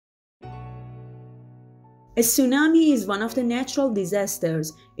A tsunami is one of the natural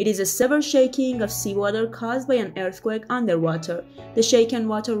disasters. It is a severe shaking of seawater caused by an earthquake underwater. The shaken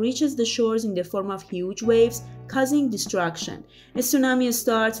water reaches the shores in the form of huge waves, causing destruction. A tsunami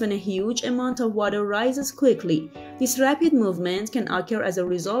starts when a huge amount of water rises quickly. This rapid movement can occur as a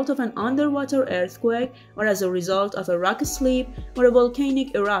result of an underwater earthquake or as a result of a rock slip or a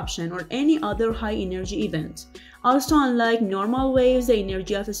volcanic eruption or any other high-energy event. Also, unlike normal waves, the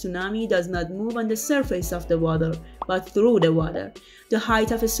energy of a tsunami does not move on the surface of the water, but through the water. The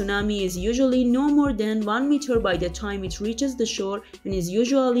height of a tsunami is usually no more than 1 meter by the time it reaches the shore and is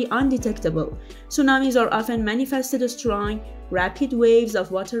usually undetectable. Tsunamis are often manifested as strong, rapid waves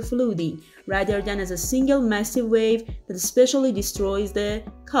of water flooding, rather than as a single massive wave that especially destroys the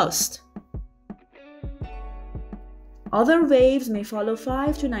coast. Other waves may follow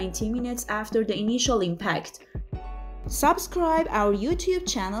 5 to 90 minutes after the initial impact. Subscribe our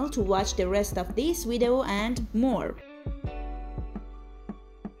YouTube channel to watch the rest of this video and more.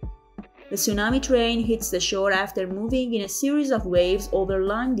 The tsunami train hits the shore after moving in a series of waves over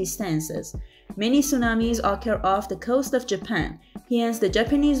long distances. Many tsunamis occur off the coast of Japan. Hence, the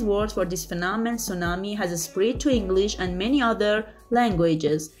Japanese word for this phenomenon, tsunami, has spread to English and many other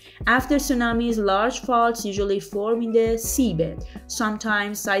languages. After tsunamis, large faults usually form in the seabed.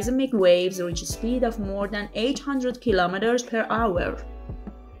 Sometimes seismic waves reach a speed of more than 800 km per hour.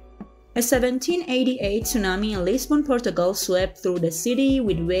 A 1788 tsunami in Lisbon, Portugal swept through the city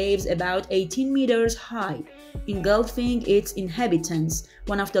with waves about 18 meters high, engulfing its inhabitants.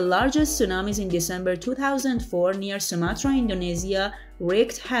 One of the largest tsunamis in December 2004 near Sumatra, Indonesia,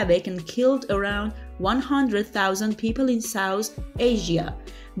 wreaked havoc and killed around 100,000 people in South Asia.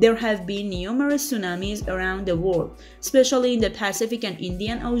 There have been numerous tsunamis around the world, especially in the Pacific and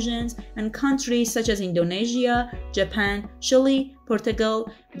Indian Oceans, and countries such as Indonesia, Japan, Chile, Portugal,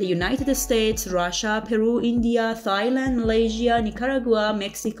 the United States, Russia, Peru, India, Thailand, Malaysia, Nicaragua,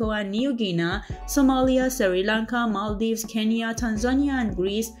 Mexico and New Guinea, Somalia, Sri Lanka, Maldives, Kenya, Tanzania and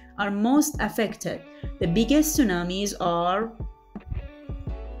Greece are most affected. The biggest tsunamis are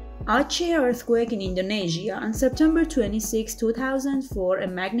Aceh earthquake in Indonesia. On September 26, 2004, a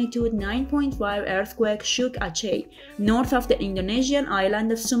magnitude 9.5 earthquake shook Aceh, north of the Indonesian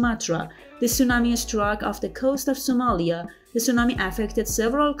island of Sumatra. The tsunami struck off the coast of Somalia. The tsunami affected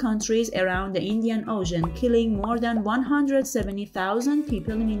several countries around the Indian Ocean, killing more than 170,000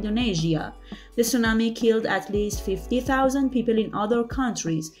 people in Indonesia. The tsunami killed at least 50,000 people in other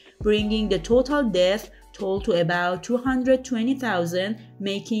countries, bringing the total death toll to about 220,000,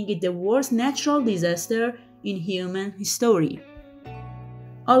 making it the worst natural disaster in human history.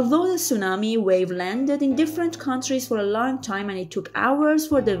 Although the tsunami wave landed in different countries for a long time and it took hours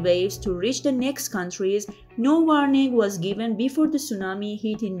for the waves to reach the next countries, no warning was given before the tsunami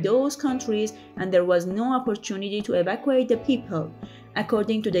hit in those countries and there was no opportunity to evacuate the people.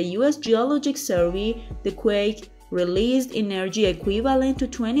 According to the US Geologic Survey, the quake released energy equivalent to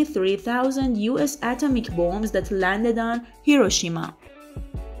 23,000 US atomic bombs that landed on Hiroshima.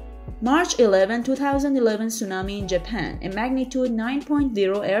 March 11, 2011 tsunami in Japan. A magnitude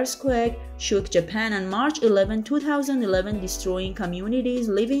 9.0 earthquake shook Japan on March 11, 2011, destroying communities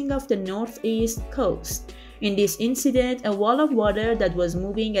living off the northeast coast. In this incident, a wall of water that was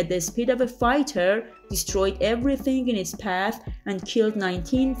moving at the speed of a fighter destroyed everything in its path and killed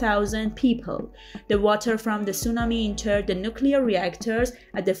 19,000 people. The water from the tsunami entered the nuclear reactors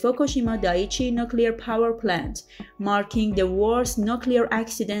at the Fukushima Daiichi nuclear power plant, marking the worst nuclear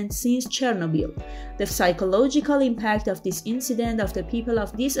accident since Chernobyl. The psychological impact of this incident of the people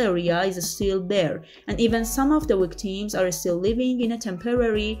of this area is still there, and even some of the victims are still living in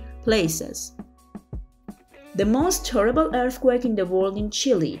temporary places. The most terrible earthquake in the world in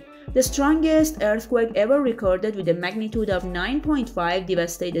Chile. The strongest earthquake ever recorded with a magnitude of 9.5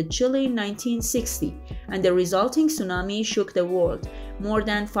 devastated Chile in 1960, and the resulting tsunami shook the world. More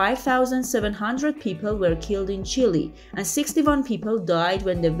than 5,700 people were killed in Chile, and 61 people died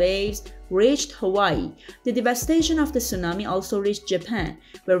when the waves reached Hawaii. The devastation of the tsunami also reached Japan,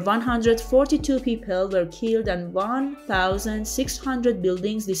 where 142 people were killed and 1,600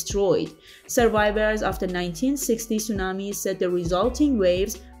 buildings destroyed. Survivors of the 1960 tsunami said the resulting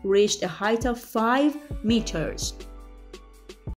waves reached a height of 5 meters.